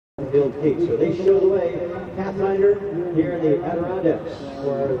Field Gate. So they show the way, Pathfinder here in the Adirondacks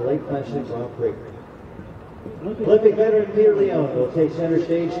for our Lake Placid Grand Prix. Olympic veteran Peter Leone will take center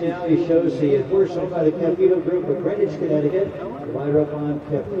stage now. He shows the horse owned by the CAPITO group of Greenwich, Connecticut. The rider up on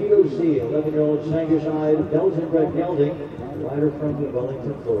CAPITO Z, 11-year-old Sangerside Belgian-bred gelding, rider from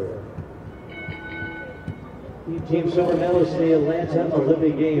Wellington, Florida. Team silver medalist in the Atlanta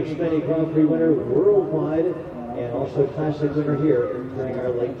Olympic Games, spinning Grand Prix winner worldwide, and also classic winner here during our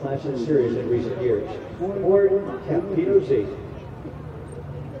Lake Placid series in recent years. For CAPITO Z.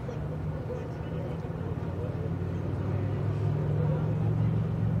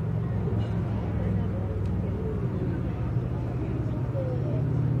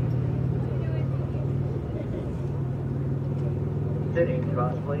 Sitting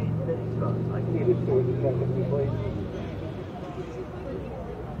cross, please. Sitting cross. I can give it to the second, please.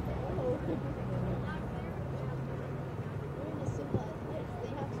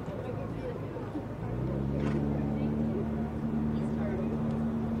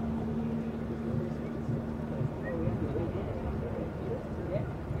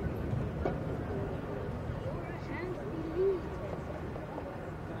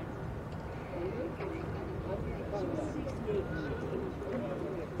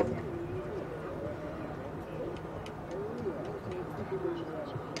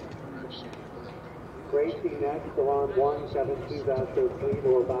 Racing next, Alon 1, 7-2, Vasco 3,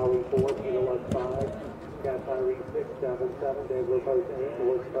 Laura Bowie 4, Peter Luck 5, Cat Tyree 6, 7-7, Dave Lopez 8,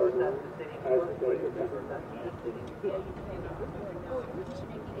 Lewis Cardinal, as I did.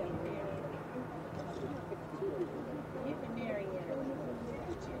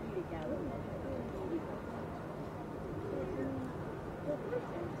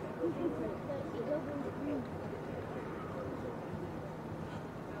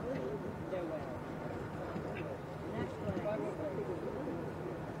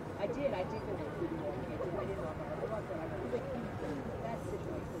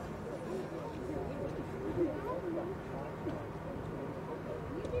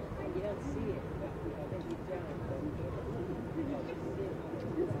 You don't see it. I think you don't.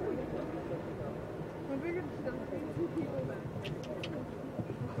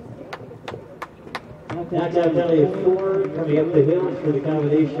 Knocked out penalty of 4 coming up the hill for the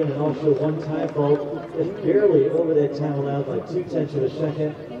combination, and also one time fault, just barely over that time allowed by 0.2 of a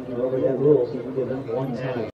second. And over that rule, given one time.